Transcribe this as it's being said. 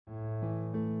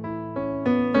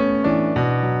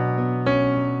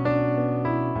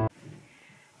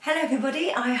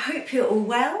everybody, I hope you're all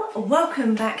well.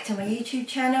 Welcome back to my YouTube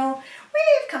channel.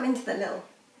 We've come into the little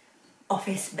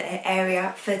office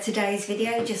area for today's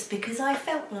video just because I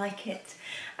felt like it.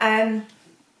 Have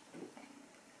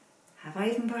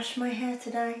I even brushed my hair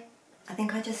today? I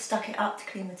think I just stuck it up to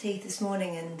clean my teeth this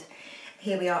morning, and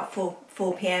here we are at 4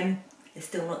 p.m. It's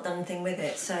still not done anything with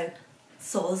it, so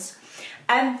soz.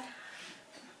 I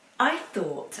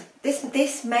thought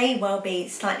this may well be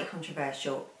slightly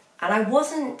controversial, and I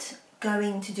wasn't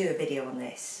going to do a video on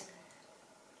this.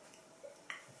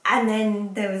 And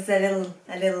then there was a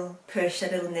little push, a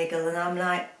little niggle, and I'm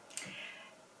like,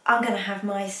 I'm going to have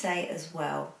my say as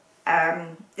well. I don't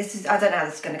know how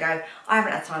this is going to go. I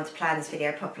haven't had time to plan this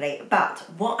video properly, but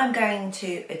what I'm going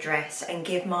to address and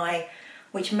give my,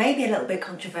 which may be a little bit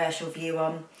controversial view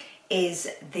on, is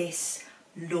this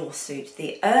lawsuit,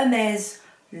 the Hermes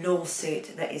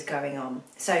lawsuit that is going on.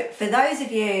 So for those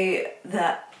of you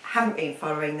that haven't been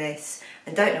following this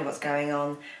and don't know what's going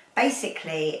on,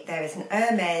 basically there is an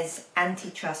Hermes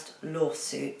antitrust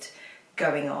lawsuit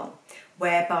going on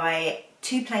whereby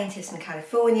two plaintiffs in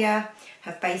California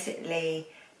have basically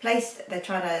they're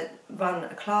trying to run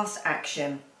a class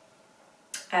action,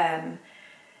 and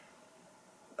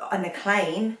the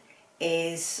claim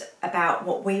is about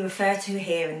what we refer to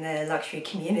here in the luxury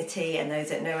community, and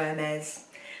those that know Hermes,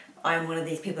 I'm one of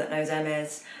these people that knows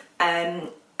Hermes,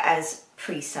 as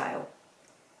pre-sale.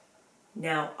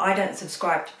 Now, I don't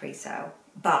subscribe to pre-sale,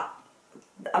 but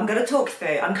I'm going to talk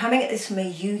through. I'm coming at this from a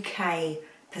UK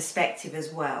perspective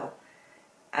as well.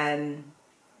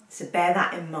 So bear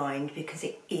that in mind because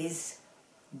it is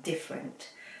different.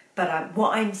 But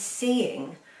what I'm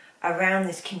seeing around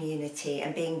this community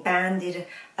and being bandied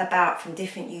about from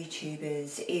different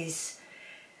YouTubers is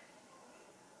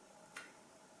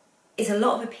a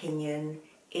lot of opinion,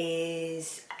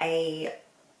 it's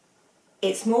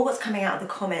more what's coming out of the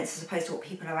comments as opposed to what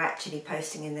people are actually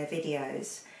posting in their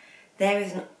videos. There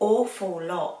is an awful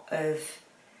lot of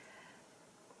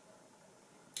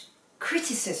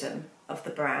criticism of the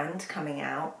brand coming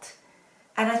out,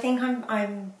 and I think I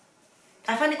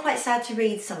find it quite sad to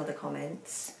read some of the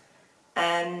comments.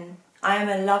 I am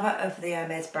a lover of the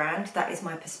Hermes brand. That is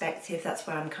my perspective. That's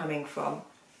where I'm coming from.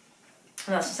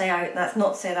 And that's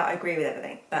not to say that I agree with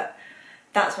everything, but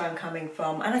that's where I'm coming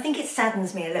from. And I think it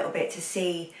saddens me a little bit to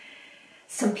see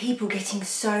some people getting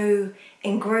so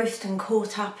engrossed and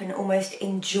caught up and almost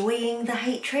enjoying the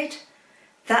hatred.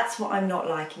 That's what I'm not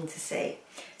liking to see.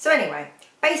 So anyway,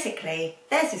 basically,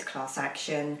 there's this class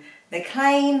action. The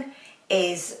claim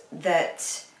is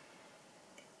that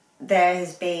there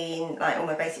has been, like,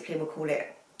 almost basically we'll call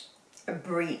it a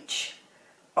breach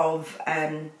of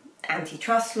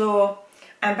antitrust law.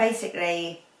 And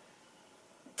basically,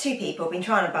 two people have been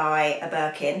trying to buy a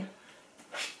Birkin.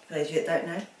 For those of you that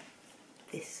don't know,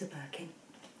 this is a Birkin.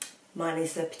 Mine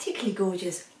is a particularly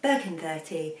gorgeous Birkin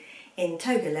 30 in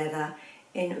toga leather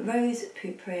in rose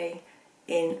pourpre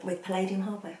with palladium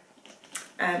hardware.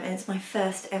 And it's my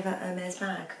first ever Hermes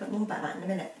bag, but more about that in a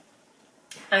minute.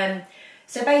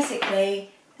 So basically,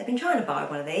 they've been trying to buy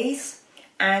one of these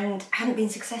and hadn't been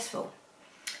successful.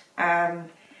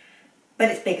 But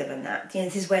it's bigger than that. You know,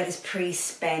 this is where this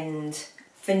pre-spend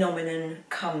phenomenon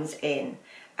comes in.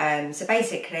 So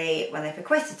basically, when they've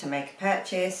requested to make a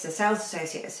purchase, the sales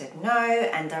associate has said no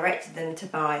and directed them to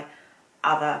buy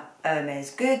other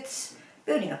Hermes goods,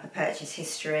 building up a purchase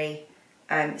history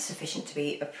sufficient to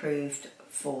be approved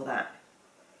for that.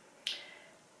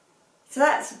 So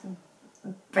that's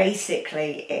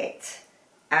basically it.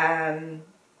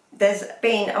 There's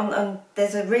been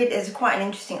there's quite an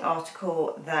interesting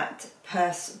article that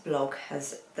Purse blog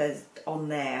there's on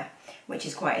there, which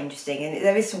is quite interesting, and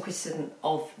there is some criticism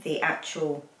of the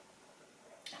actual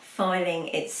filing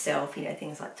itself. You know,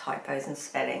 things like typos and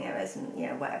spelling errors and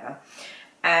whatever.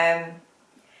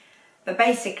 But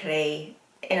basically,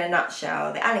 in a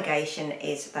nutshell, the allegation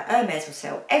is that Hermes will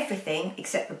sell everything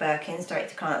except for Birkins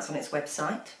direct to clients on its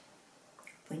website.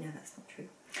 We know that's not true.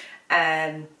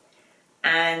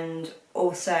 And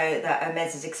also that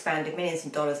Hermes has expanded millions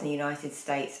of dollars in the United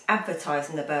States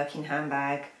advertising the Birkin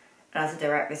handbag, and as a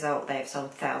direct result they have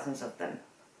sold thousands of them.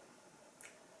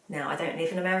 Now, I don't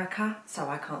live in America, so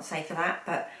I can't say for that,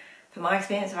 but from my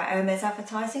experience about Hermes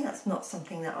advertising, that's not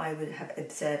something that I would have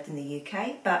observed in the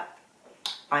UK, but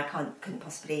I couldn't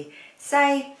possibly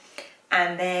say.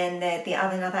 And then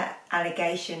another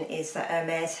allegation is that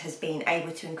Hermes has been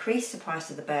able to increase the price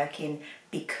of the Birkin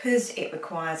because it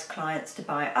requires clients to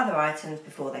buy other items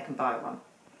before they can buy one.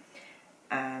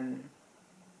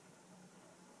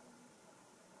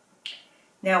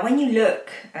 Now, when you look,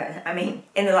 I mean,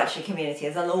 in the luxury community,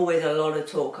 there's always a lot of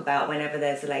talk about whenever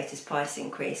there's the latest price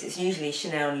increase. It's usually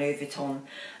Chanel and Louis Vuitton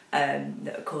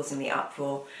that are causing the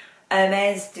uproar.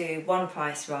 Hermes do one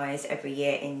price rise every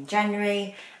year in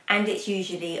January, and it's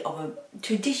usually of a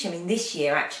tradition. I mean, this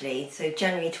year actually, so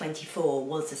January 24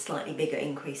 was a slightly bigger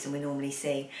increase than we normally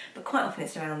see, but quite often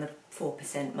it's around the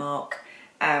 4% mark.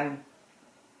 But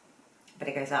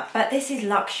it goes up. But this is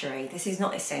luxury, this is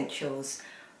not essentials.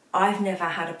 I've never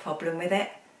had a problem with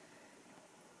it.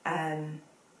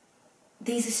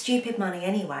 These are stupid money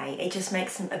anyway. It just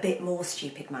makes them a bit more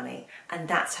stupid money. And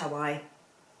that's how I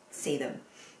see them.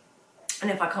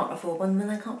 And if I can't afford one, then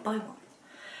I can't buy one.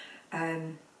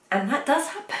 And that does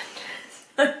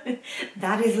happen.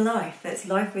 That is life. That's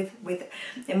life with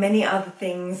many other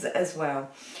things as well.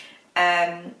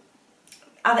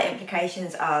 Other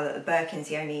implications are that the Birkin's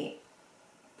the only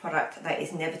product that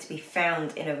is never to be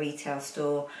found in a retail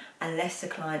store unless the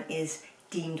client is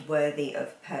deemed worthy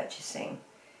of purchasing.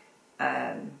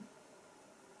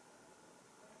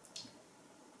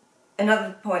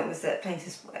 Another point was that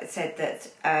plaintiffs said that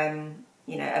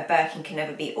you know, a Birkin can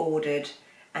never be ordered,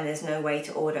 and there's no way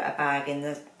to order a bag in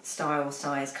the style,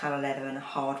 size, colour, leather and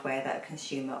hardware that a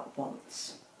consumer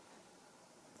wants.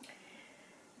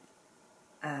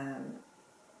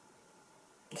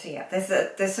 So yeah,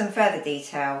 there's some further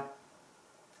detail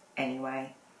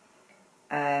anyway,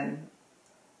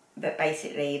 but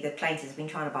basically the plaintiffs have been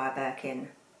trying to buy a Birkin,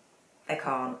 they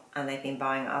can't, and they've been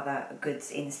buying other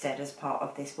goods instead as part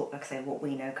of this, like I say, what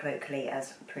we know colloquially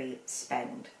as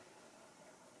pre-spend.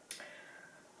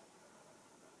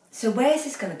 So where's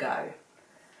this going to go?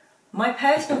 My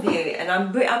personal view, and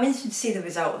I'm interested to see the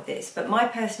result of this, but my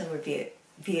personal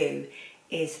view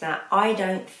is that I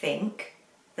don't think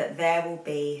that there will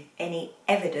be any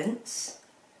evidence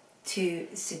to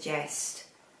suggest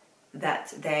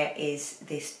that there is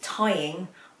this tying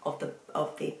of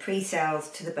the pre-sales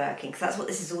to the Birkin, because that's what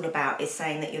this is all about, is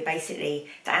saying that you're basically,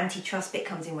 the antitrust bit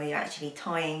comes in where you're actually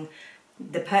tying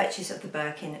the purchase of the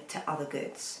Birkin to other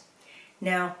goods.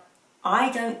 Now,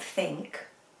 I don't think,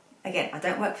 again, I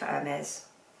don't work for Hermes,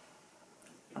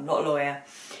 I'm not a lawyer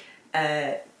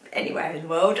anywhere in the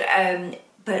world,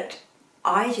 but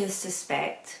I just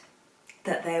suspect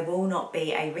that there will not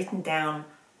be a written down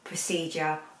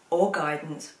procedure or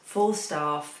guidance for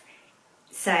staff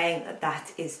saying that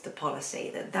that is the policy,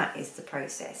 that that is the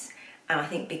process. And I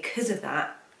think because of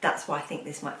that, that's why I think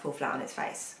this might fall flat on its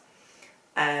face.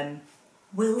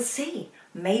 We'll see.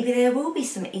 Maybe there will be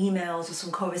some emails or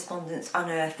some correspondence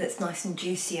unearthed that's nice and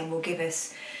juicy and will give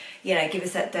us, you know, give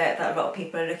us that dirt that a lot of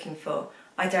people are looking for.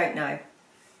 I don't know.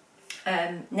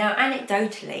 Now,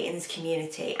 anecdotally, in this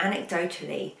community,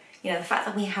 you know, the fact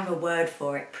that we have a word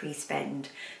for it, pre-spend,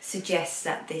 suggests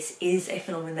that this is a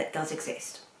phenomenon that does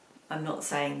exist. I'm not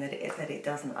saying that it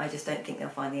doesn't. I just don't think they'll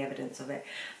find the evidence of it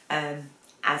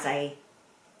as a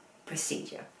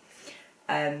procedure.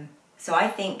 So I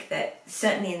think that,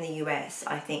 certainly in the US,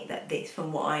 I think that this,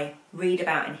 from what I read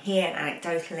about and hear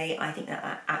anecdotally, I think that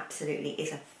that absolutely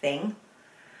is a thing.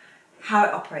 How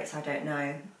it operates, I don't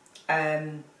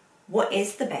know. What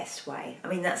is the best way? I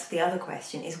mean, that's the other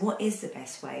question, is what is the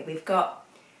best way? We've got,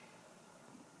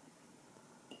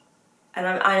 and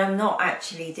I'm not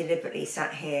actually deliberately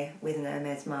sat here with an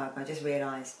Hermes mug, I just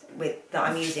realised, that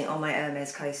I'm using on my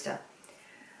Hermes coaster.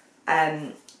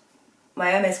 My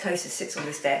Hermes coaster sits on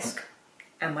this desk,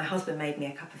 and my husband made me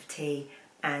a cup of tea,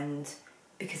 and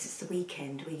because it's the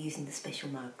weekend, we're using the special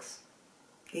mugs.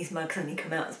 These mugs only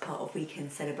come out as part of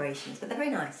weekend celebrations, but they're very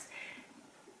nice.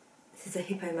 This is a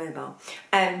Hippo Mobile.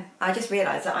 I just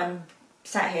realised that I'm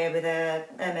sat here with a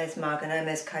Hermes mug, an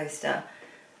Hermes coaster,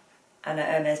 and a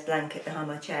Hermes blanket behind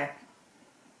my chair,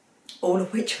 all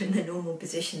of which are in their normal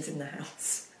positions in the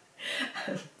house.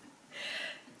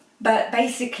 But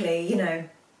basically, you know,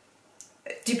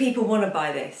 do people want to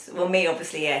buy this? Well, me,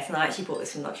 obviously, yes, and I actually bought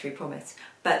this from Luxury Promise.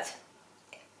 But,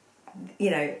 you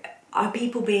know, are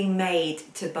people being made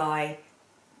to buy,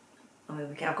 oh,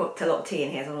 okay, I've got a lot of tea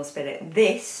in here, so I'm going to spill it,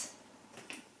 this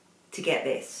to get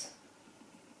this?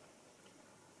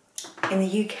 In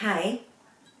the UK,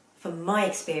 from my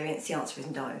experience, the answer is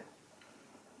no.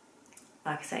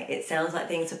 Like I say, it sounds like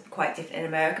things are quite different in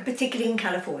America, particularly in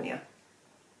California.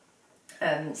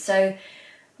 So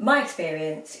my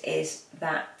experience is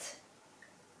that,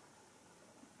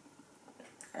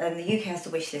 and the UK has the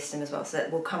wish system as well, so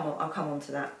that I'll come on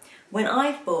to that. When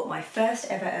I've bought my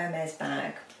first ever Hermes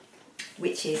bag,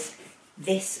 which is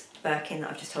this Birkin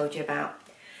that I've just told you about,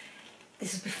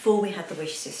 this was before we had the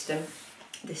wish system.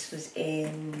 This was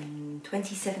in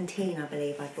 2017, I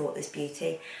believe, I bought this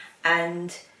beauty,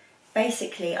 and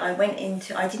basically I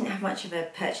didn't have much of a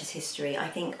purchase history. I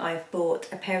think I've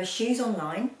bought a pair of shoes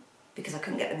online because I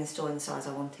couldn't get them in store in the size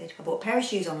I wanted. I bought a pair of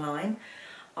shoes online.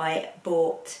 I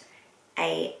bought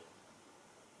a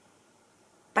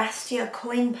Bastia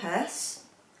coin purse,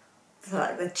 so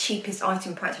like the cheapest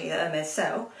item practically that Hermes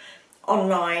sell,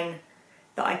 online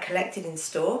that I collected in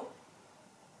store.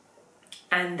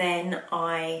 And then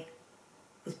I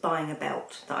was buying a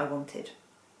belt that I wanted.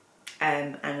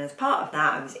 And as part of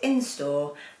that, I was in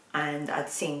store and I'd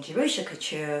seen Jerusha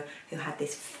Couture, who had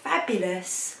this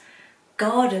fabulous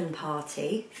garden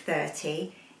party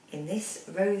 30 in this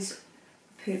rose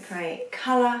pourpre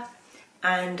colour,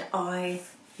 and I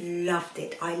loved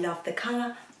it. I loved the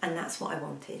colour and that's what I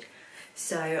wanted.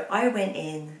 So I went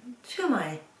in to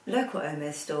my local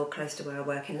Hermes store close to where I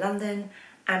work in London,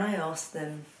 and I asked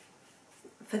them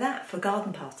for that, for a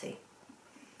garden party.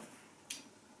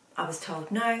 I was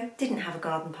told no, didn't have a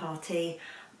garden party,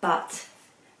 but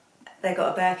they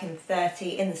got a Birkin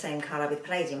 30 in the same colour with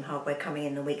palladium hardware coming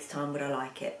in a week's time. Would I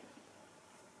like it?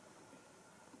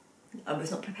 I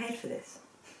was not prepared for this,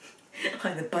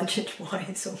 either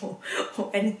budget-wise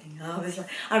or anything. I was like,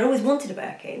 I'd always wanted a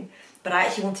Birkin, but I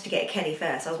actually wanted to get a Kelly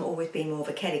first. I was always been more of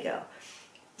a Kelly girl.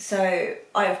 So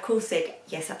I of course said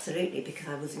yes, absolutely, because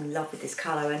I was in love with this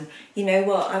colour. And you know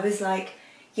what? I was like,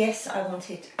 yes, I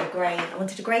wanted a grey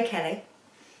Kelly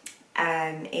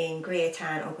in grey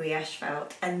tan or grey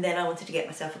asphalt, and then I wanted to get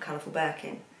myself a colourful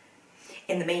Birkin.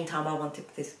 In the meantime, I wanted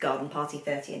this garden party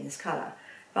 30 in this colour.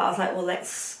 But I was like, well, let's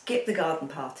skip the garden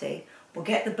party. We'll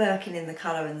get the Birkin in the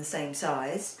colour in the same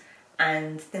size,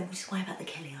 and then we'll just worry about the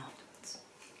Kelly afterwards.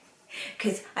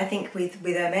 Because I think with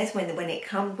Hermes,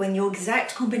 when your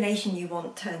exact combination you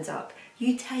want turns up,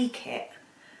 you take it.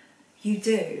 You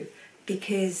do,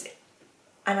 because,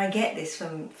 and I get this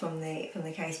from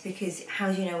the case, because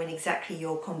how do you know when exactly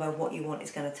your combo of what you want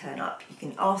is going to turn up? You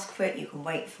can ask for it, you can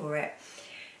wait for it.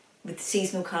 With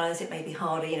seasonal colours, it may be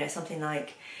harder. You know, something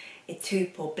like a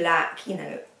taupe or black, you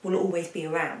know, will always be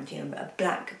around. You know, a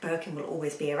black Birkin will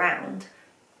always be around.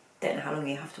 Don't know how long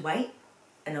you have to wait,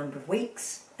 a number of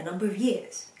weeks, a number of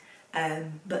years,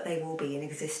 but they will be in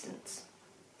existence.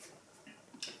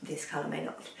 This colour may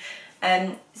not.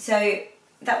 So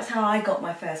that was how I got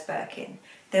my first Birkin.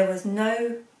 There was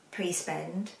no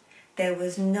pre-spend, there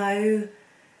was no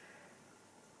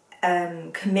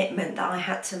commitment that I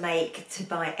had to make to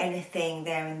buy anything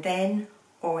there and then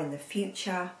or in the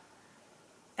future.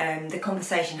 The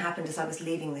conversation happened as I was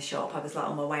leaving the shop. I was like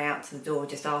on my way out to the door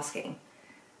just asking.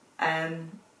 And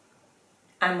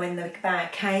when the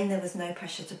bag came, there was no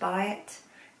pressure to buy it.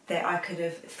 That I could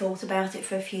have thought about it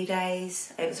for a few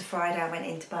days. It was a Friday, I went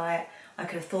in to buy it. I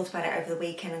could have thought about it over the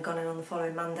weekend and gone in on the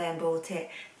following Monday and bought it.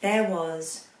 There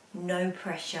was no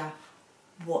pressure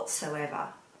whatsoever.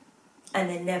 And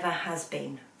there never has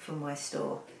been from my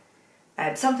store.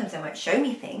 Sometimes they might show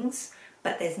me things,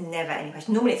 but there's never any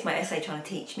pressure. Normally it's my SA trying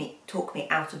to talk me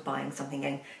out of buying something,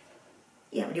 going,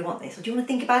 yeah, do you want this? Or do you want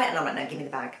to think about it? And I'm like, no, give me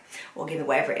the bag. Or give me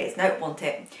whatever it is. No, want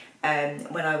it.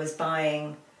 When I was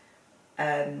buying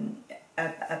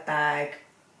a bag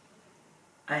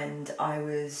and I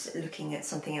was looking at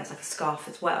something else, like a scarf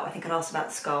as well. I think I'd asked about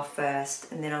the scarf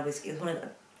first, and then it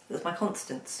was my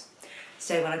Constance.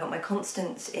 So when I got my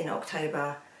Constance in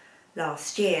October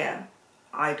last year,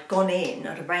 I'd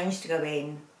arranged to go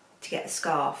in to get a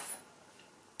scarf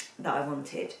that I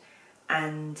wanted,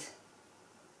 and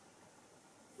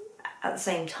at the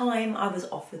same time I was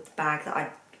offered the bag that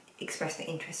I'd expressed an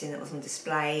interest in, that was on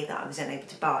display, that I was then able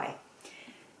to buy.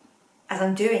 As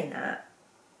I'm doing that,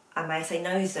 and my SA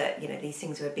knows that, you know, these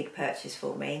things are a big purchase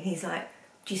for me, and he's like,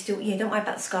 do you still, you know, don't worry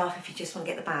about the scarf if you just want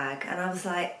to get the bag. And I was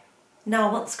like, no,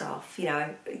 I want the scarf, you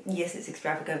know, yes, it's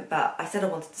extravagant, but I said I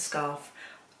wanted the scarf.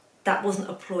 That wasn't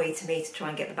a ploy to me to try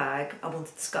and get the bag. I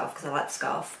wanted the scarf because I like the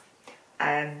scarf.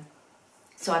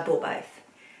 So I bought both.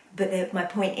 But my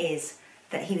point is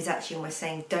that he was actually almost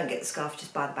saying, don't get the scarf,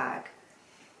 just buy the bag.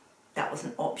 That was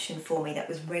an option for me that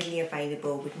was readily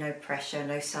available with no pressure,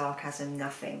 no sarcasm,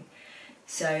 nothing.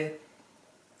 So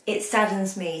it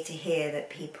saddens me to hear that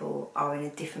people are in a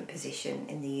different position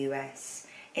in the US.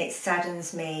 It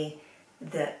saddens me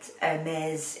that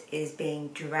Hermes is being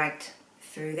dragged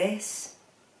through this.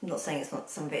 I'm not saying it's not,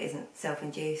 some of it isn't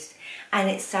self-induced. And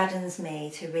it saddens me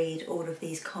to read all of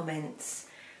these comments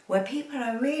where people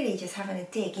are really just having a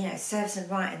dig, you know, serves them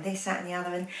right and this, that and the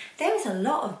other. And there is a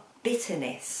lot of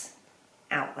bitterness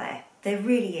out there. There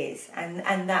really is.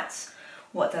 And that's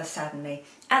what does sadden me.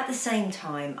 At the same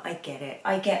time, I get it.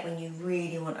 I get when you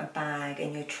really want a bag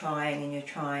and you're trying and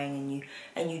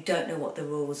you don't know what the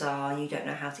rules are, you don't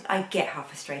know how to. I get how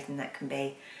frustrating that can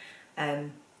be.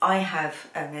 I have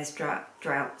Hermes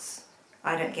droughts.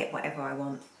 I don't get whatever I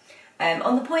want.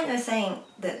 On the point they were saying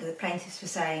that the plaintiffs were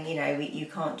saying, you know, you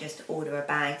can't just order a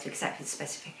bag to exactly the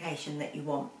specification that you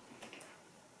want.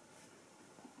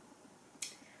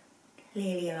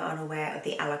 Clearly you're unaware of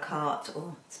the a la carte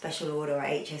or special order or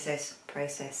HSS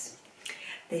process.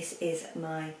 This is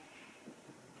my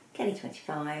Kelly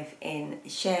 25 in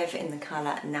Chev in the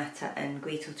colour Nata and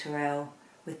Greetle Terrell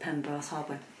with Pen Brass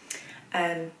hardware.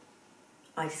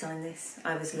 I designed this.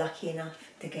 I was lucky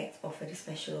enough to get offered a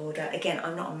special order. Again,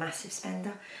 I'm not a massive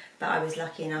spender, but I was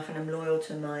lucky enough, and I'm loyal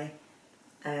to my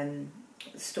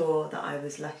store, that I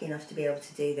was lucky enough to be able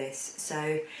to do this.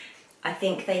 So I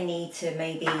think they need to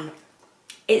maybe,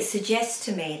 it suggests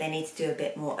to me they need to do a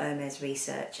bit more Hermes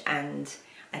research. And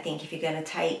I think if you're going to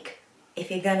take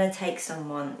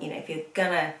someone, you know, if you're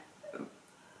going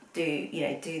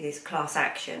to do this class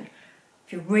action,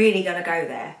 if you're really going to go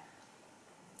there,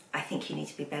 I think you need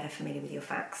to be better familiar with your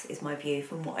facts, is my view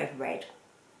from what I've read,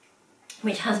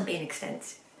 which hasn't been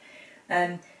extensive.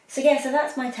 So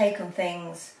that's my take on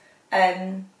things.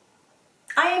 I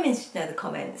am interested to know the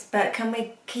comments, but can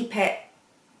we keep it,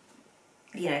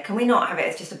 you know, can we not have it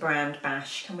as just a brand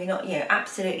bash? Can we not, you know,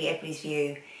 absolutely everybody's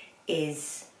view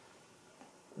is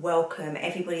welcome,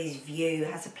 everybody's view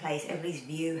has a place, everybody's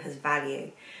view has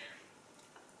value.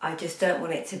 I just don't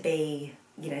want it to be,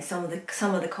 you know, some of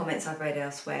the comments I've read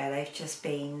elsewhere, they've just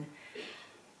been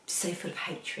so full of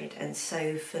hatred and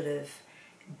so full of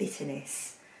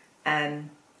bitterness.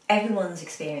 Everyone's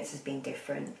experience has been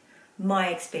different. My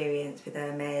experience with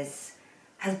Hermes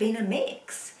has been a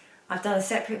mix. I've done a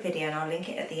separate video and I'll link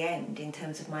it at the end in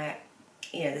terms of my,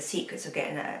 you know, the secrets of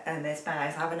getting Hermes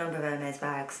bags. I have a number of Hermes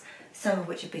bags, some of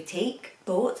which are boutique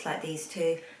bought, like these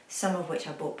two, some of which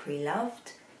I bought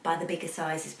pre-loved. Buy the bigger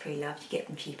sizes pre-loved, you get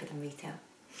them cheaper than retail.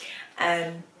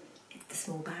 It's the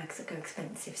small bags that go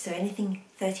expensive, so anything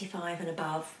 35 and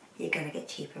above, you're going to get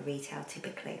cheaper retail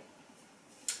typically,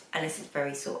 unless it's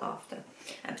very sought after.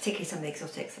 And particularly some of the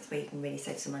exotics, that's where you can really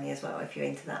save some money as well if you're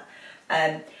into that.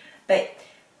 But,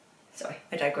 sorry,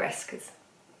 I digress because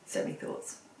so many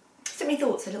thoughts. So many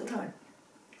thoughts, a little time.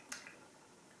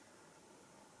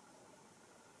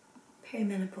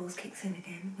 Perimenopause kicks in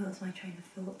again. What was my train of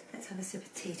thought? Let's have a sip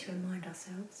of tea to remind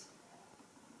ourselves.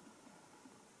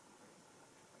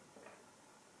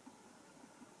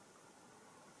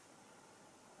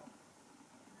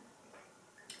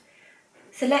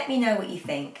 So let me know what you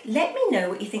think. Let me know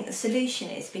what you think the solution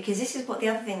is, because this is what the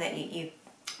other thing that you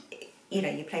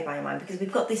play by your mind, because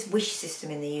we've got this wish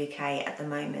system in the UK at the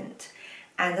moment,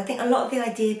 and I think a lot of the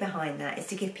idea behind that is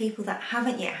to give people that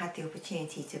haven't yet had the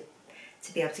opportunity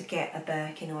to be able to get a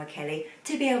Birkin or a Kelly,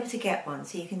 to be able to get one.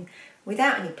 So you can,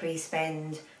 without any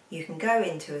pre-spend, you can go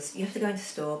into you have to go into a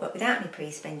store, but without any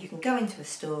pre-spend, you can go into a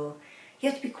store. You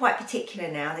have to be quite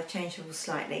particular now, they've changed the rules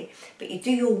slightly, but you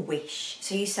do your wish.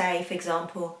 So you say, for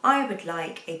example, I would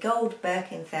like a gold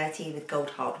Birkin 30 with gold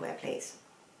hardware, please.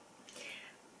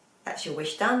 That's your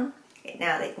wish done. It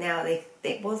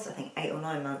was, I think, 8 or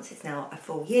 9 months, it's now a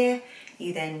full year.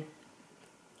 You then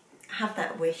have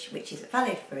that wish, which is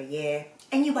valid for a year,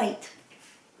 and you wait.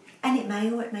 And it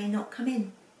may or it may not come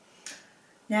in.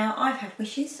 Now, I've had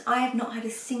wishes. I have not had a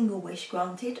single wish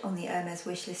granted on the Hermes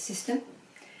wishlist system.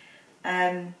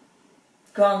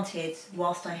 Granted,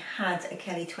 whilst I had a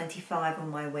Kelly 25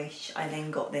 on my wish, I then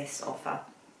got this offer.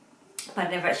 But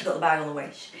I never actually got the bag on the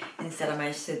wish. Instead, I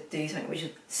managed to do something which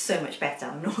was so much better.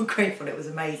 I'm not grateful, it was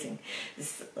amazing.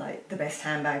 It's like the best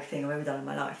handbag thing I've ever done in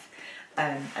my life,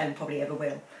 and probably ever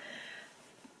will.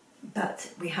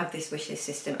 But we have this wishlist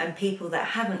system, and people that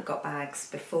haven't got bags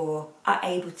before are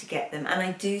able to get them, and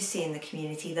I do see in the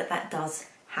community that that does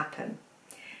happen.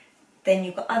 Then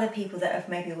you've got other people that have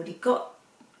maybe already got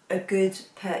a good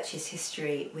purchase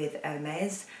history with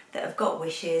Hermes, that have got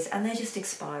wishes and they're just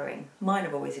expiring. Mine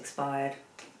have always expired.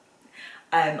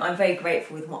 I'm very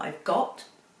grateful with what I've got,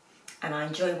 and I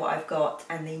enjoy what I've got,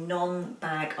 and the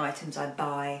non-bag items I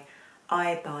buy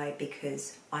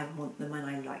because I want them and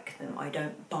I like them. I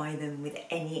don't buy them with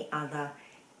any other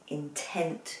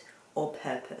intent or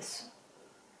purpose.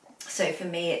 So for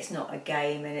me, it's not a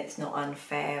game, and it's not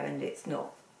unfair, and it's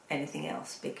not anything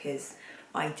else, because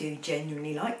I do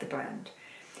genuinely like the brand.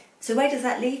 So where does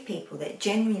that leave people that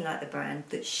genuinely like the brand,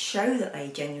 that show that they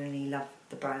genuinely love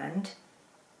the brand?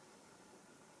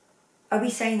 Are we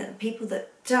saying that the people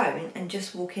that don't and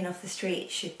just walk in off the street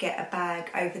should get a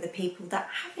bag over the people that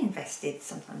have invested,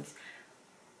 sometimes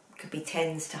it could be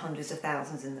tens to hundreds of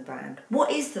thousands in the brand?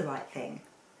 What is the right thing?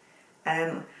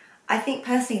 I think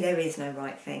personally there is no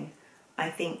right thing. I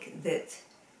think that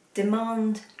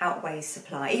demand outweighs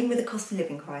supply. Even with the cost of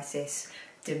living crisis,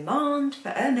 demand for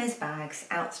Hermes bags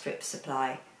outstrips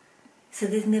supply. So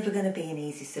there's never going to be an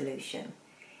easy solution.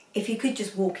 If you could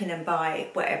just walk in and buy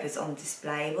whatever's on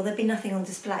display, well, there'd be nothing on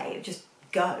display. It would just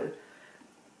go.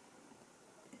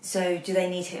 So do they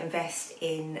need to invest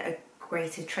in a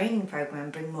greater training program,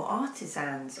 bring more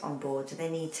artisans on board? Do they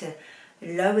need to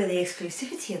lower the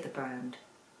exclusivity of the brand?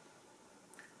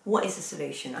 What is the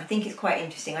solution? I think it's quite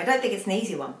interesting. I don't think it's an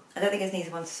easy one. I don't think it's an easy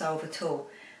one to solve at all.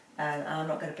 And I'm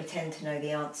not going to pretend to know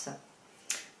the answer.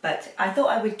 But I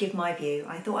thought I would give my view.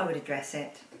 I thought I would address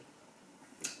it.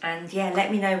 And yeah,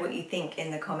 let me know what you think in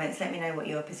the comments. Let me know what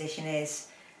your position is.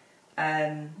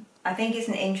 I think it's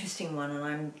an interesting one, and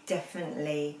I'm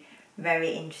definitely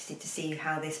very interested to see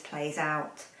how this plays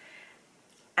out.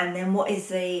 And then what is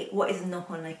the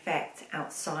knock-on effect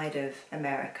outside of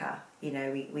America? You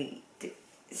know, we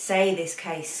say this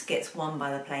case gets won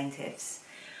by the plaintiffs.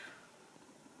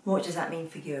 What does that mean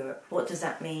for Europe? What does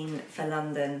that mean for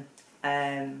London?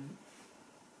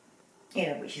 You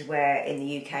know, which is where in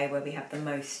the UK where we have the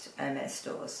most Hermes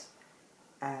stores.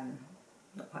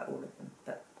 Not quite all of them,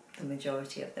 but the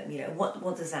majority of them. You know,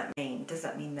 what does that mean? Does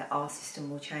that mean that our system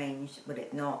will change? Will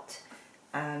it not?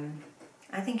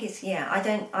 I think it's, yeah,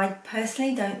 I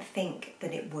personally don't think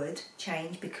that it would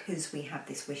change because we have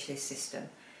this wish list system.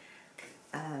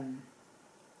 And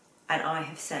I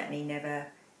have certainly never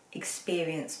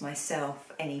experienced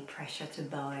myself any pressure to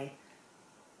buy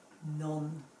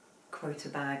non-quota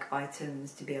bag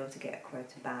items to be able to get a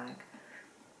quota bag.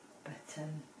 But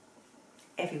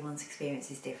everyone's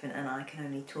experience is different, and I can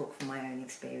only talk from my own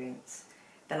experience.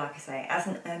 But like I say, as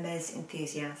an Hermes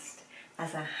enthusiast,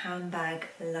 as a handbag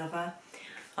lover,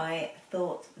 I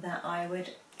thought that I would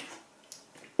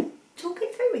talk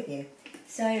it through with you.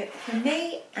 So for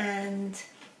me and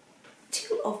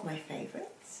two of my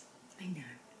favourites, I know,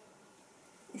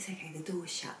 it's okay, the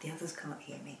door's shut, the others can't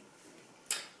hear me.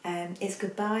 It's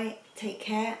goodbye, take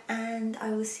care, and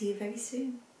I will see you very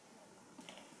soon.